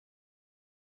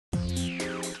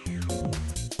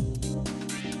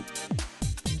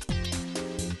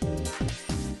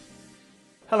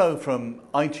Hello from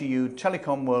ITU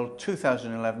Telecom World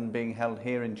 2011 being held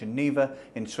here in Geneva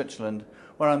in Switzerland,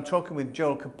 where I'm talking with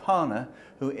Joel Kaapanda,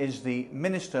 who is the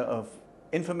Minister of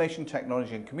Information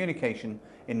Technology and Communication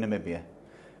in Namibia.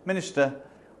 Minister,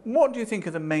 what do you think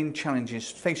are the main challenges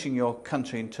facing your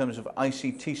country in terms of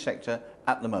ICT sector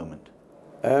at the moment?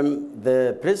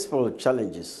 The principal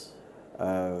challenges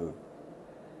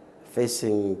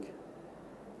facing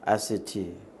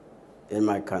ICT in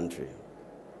my country.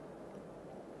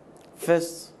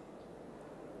 First,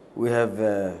 we have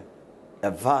a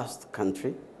vast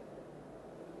country.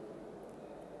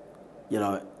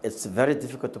 It's very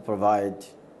difficult to provide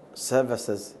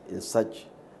services in such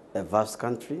a vast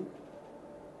country.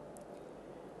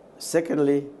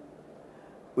 Secondly,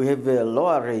 we have a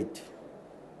lower rate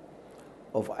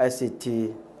of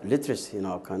ICT literacy in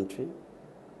our country.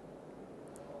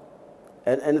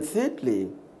 And thirdly,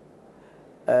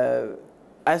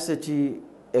 ICT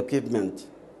equipment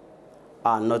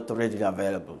are not readily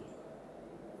available.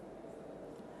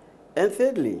 And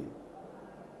thirdly,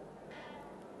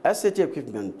 ICT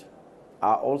equipment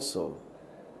are also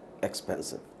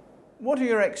expensive. What are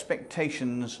your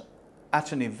expectations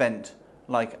at an event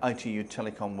like ITU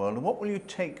Telecom World, and what will you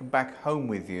take back home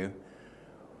with you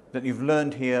that you've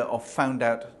learned here or found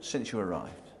out since you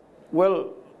arrived?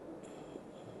 Well,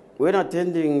 when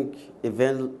attending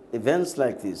events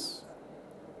like this,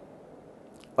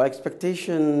 our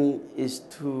expectation is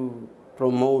to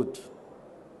promote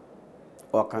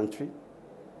our country,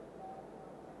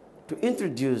 to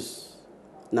introduce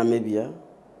Namibia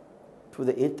to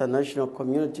the international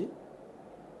community.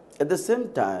 At the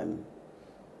same time,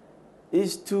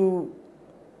 is to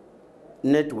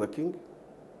networking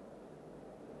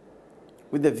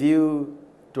with the view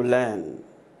to learn,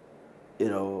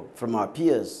 from our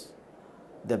peers,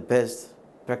 the best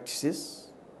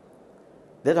practices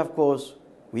that, of course,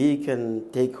 we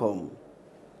can take home.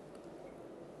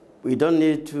 We don't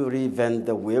need to reinvent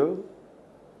the wheel,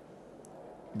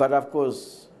 but of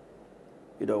course,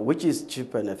 which is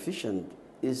cheap and efficient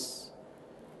is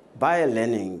by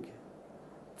learning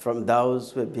from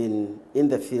those who have been in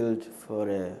the field for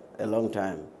a long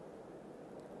time.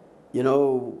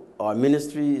 Our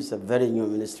ministry is a very new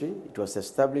ministry. It was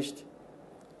established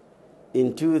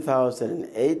in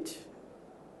 2008.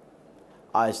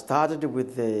 I started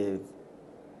with the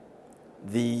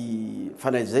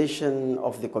finalization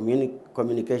of the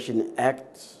Communication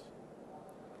Act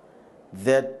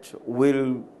that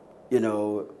will,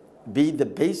 be the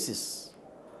basis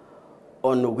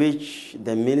on which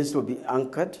the ministry will be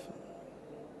anchored.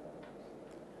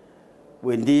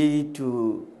 We need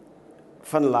to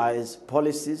finalize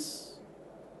policies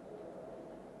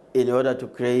in order to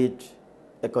create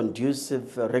a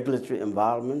conducive regulatory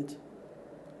environment.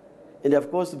 And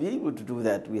of course, to be able to do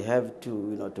that, we have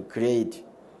to, to create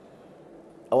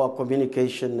our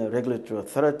Communication Regulatory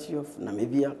Authority of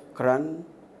Namibia, CRAN,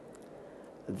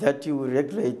 that will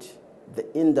regulate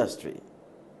the industry.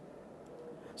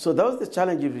 So that was the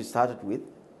challenge we started with.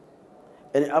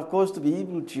 And of course, to be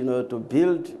able to, to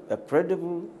build a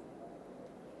credible,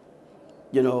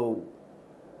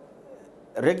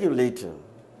 regulator,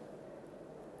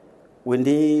 we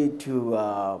need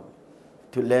to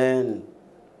learn,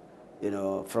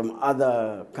 from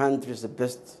other countries the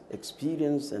best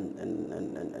experience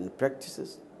and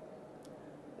practices,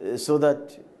 so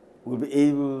that we'll be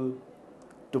able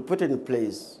to put in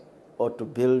place or to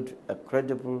build a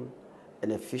credible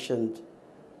and efficient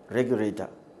regulator.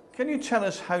 Can you tell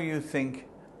us how you think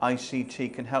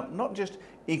ICT can help not just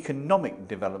economic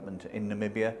development in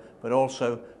Namibia, but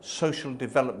also social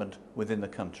development within the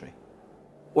country?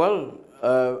 Well,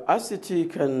 ICT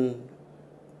can,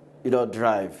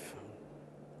 drive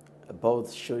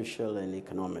both social and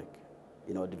economic,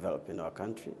 development in our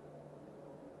country.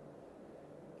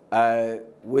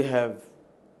 We have,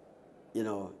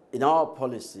 in our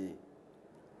policy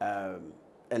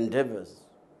endeavors,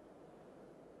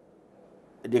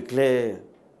 declare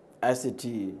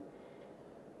ICT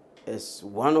as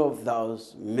one of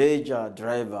those major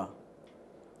drivers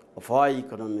of our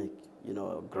economic,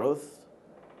 growth,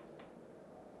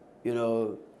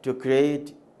 to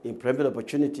create employment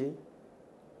opportunity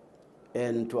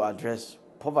and to address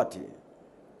poverty.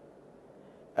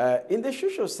 In the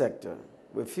social sector,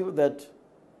 we feel that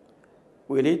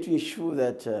we need to ensure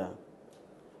that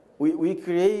we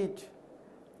create,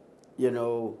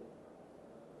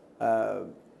 a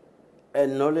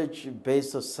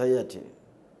knowledge-based society.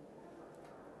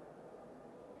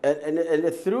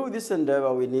 And through this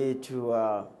endeavor, we need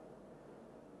to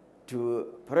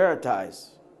prioritize,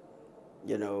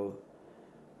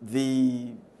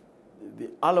 the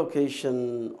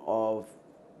allocation of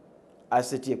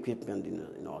ICT equipment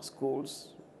in our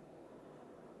schools.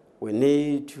 We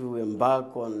need to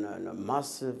embark on a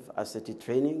massive ICT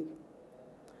training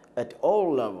at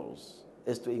all levels,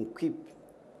 as to equip,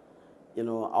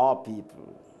 our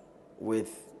people with,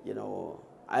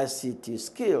 ICT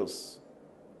skills.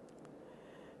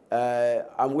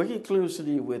 I'm working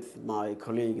closely with my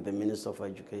colleague, the Minister of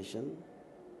Education,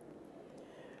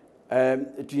 to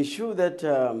ensure that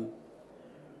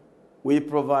we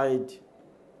provide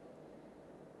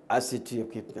ICT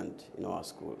equipment in our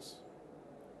schools.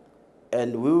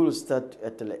 And we will start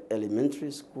at the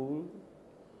elementary schools.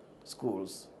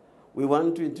 We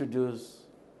want to introduce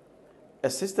a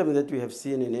system that we have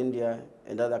seen in India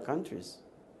and other countries.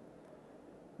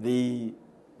 The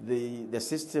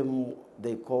system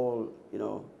they call,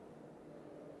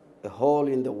 a hole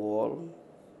in the wall.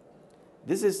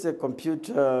 This is a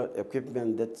computer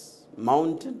equipment that's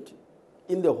mounted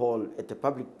in the hall at the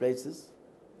public places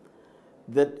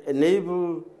that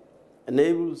enable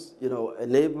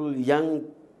young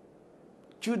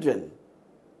children,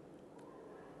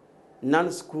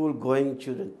 non-school going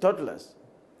children, toddlers,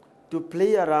 to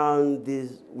play around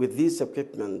with this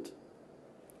equipment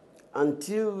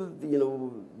until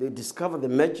they discover the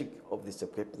magic of this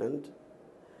equipment,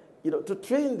 to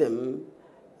train them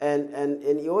and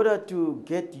in order to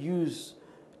get used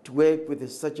to work with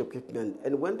such equipment.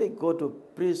 And when they go to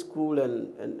preschool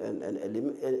and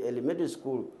elementary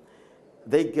school,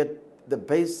 they get the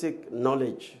basic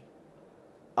knowledge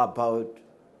about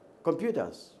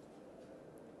computers.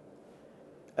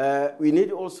 We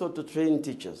need also to train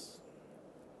teachers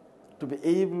to be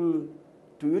able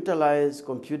to utilize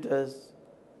computers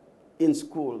in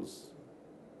schools,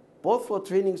 both for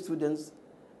training students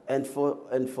and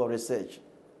for research.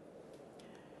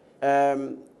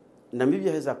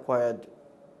 Namibia has acquired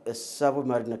a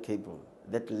submarine cable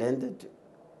that landed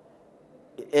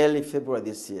early February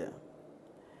this year,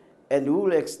 and we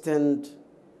will extend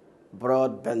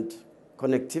broadband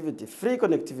connectivity, free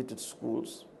connectivity to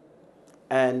schools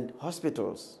and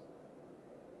hospitals.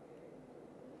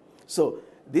 So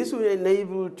this will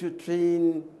enable to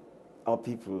train our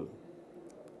people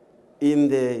in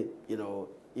the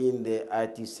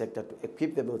IT sector, to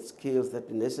equip them with skills that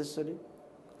are necessary,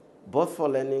 both for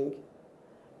learning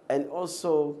and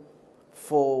also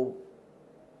for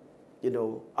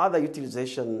other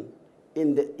utilization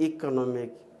in the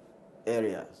economic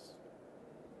areas.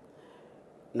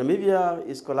 Namibia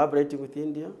is collaborating with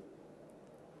India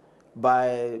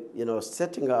by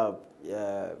setting up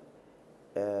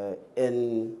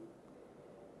an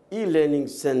e-learning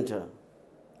center.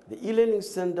 The e-learning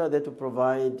center that will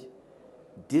provide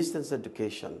distance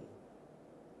education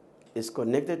is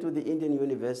connected to the Indian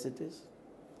universities,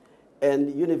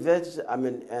 and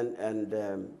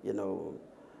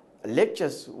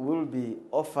lectures will be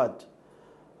offered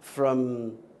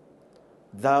from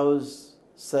those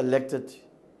selected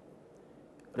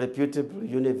reputable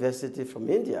university from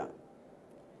India.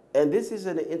 And this is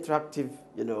an interactive,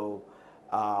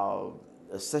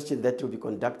 session that will be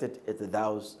conducted at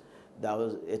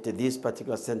this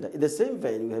particular center. In the same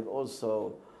vein, we have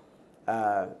also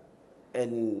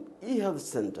an e-health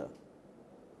center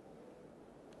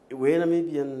where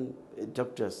Namibian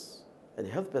doctors and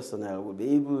health personnel will be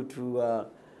able to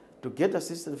get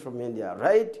assistance from India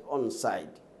right on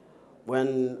site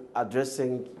when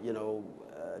addressing,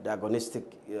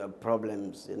 diagnostic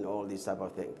problems and all these type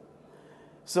of things.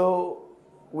 So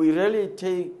we really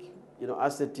take,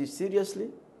 ICT seriously.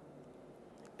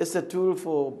 It's a tool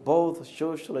for both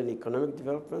social and economic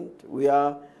development. We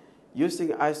are using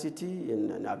ICT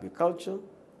in agriculture,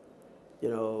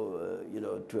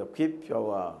 to equip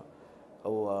our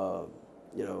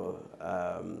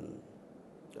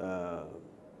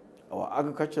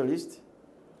agriculturalists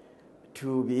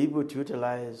to be able to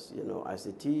utilize,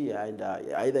 ICT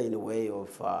either in a way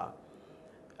of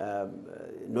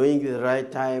knowing the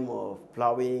right time of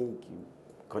plowing,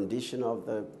 condition of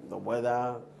the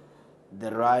weather,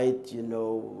 the right,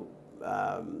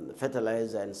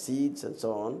 fertilizer and seeds and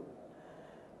so on.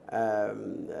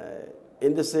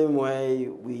 In the same way,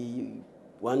 we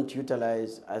want to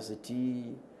utilize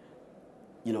ICT,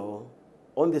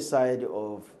 on the side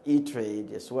of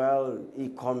e-trade as well,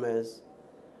 e-commerce.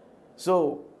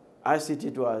 So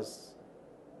ICT to us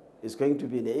is going to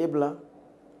be an enabler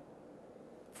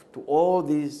to all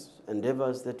these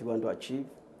endeavors that we want to achieve,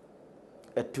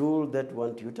 a tool that we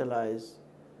want to utilize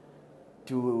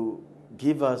to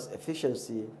give us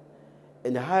efficiency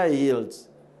and higher yields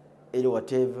in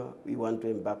whatever we want to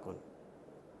embark on.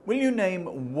 Will you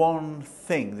name one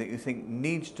thing that you think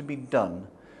needs to be done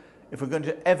if we're going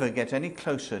to ever get any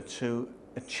closer to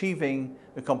achieving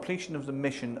the completion of the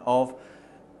mission of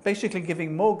basically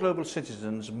giving more global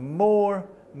citizens more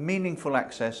meaningful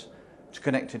access to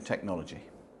connected technology?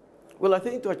 Well, I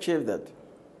think to achieve that,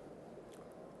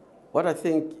 what I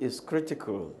think is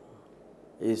critical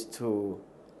is to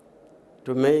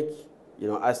make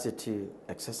ICT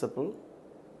accessible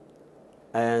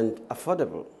and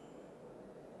affordable.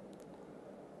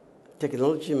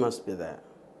 Technology must be there,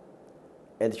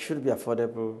 and it should be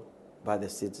affordable by the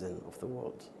citizen of the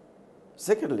world.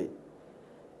 Secondly,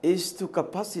 is to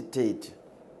capacitate,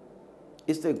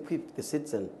 is to equip the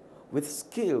citizen with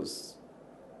skills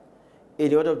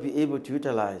in order to be able to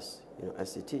utilize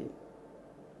ICT.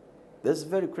 That's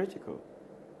very critical.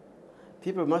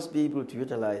 People must be able to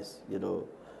utilize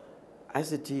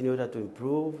ICT in order to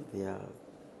improve their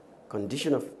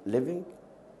condition of living,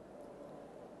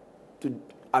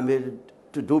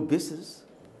 to do business,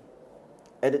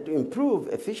 and to improve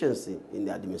efficiency in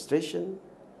the administration,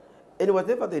 and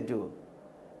whatever they do,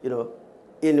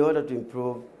 in order to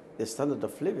improve the standard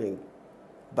of living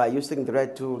by using the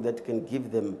right tool that can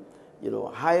give them,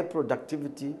 high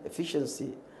productivity,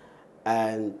 efficiency,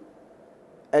 and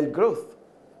growth.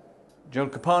 Joel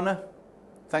Kaapanda,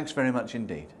 thanks very much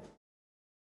indeed.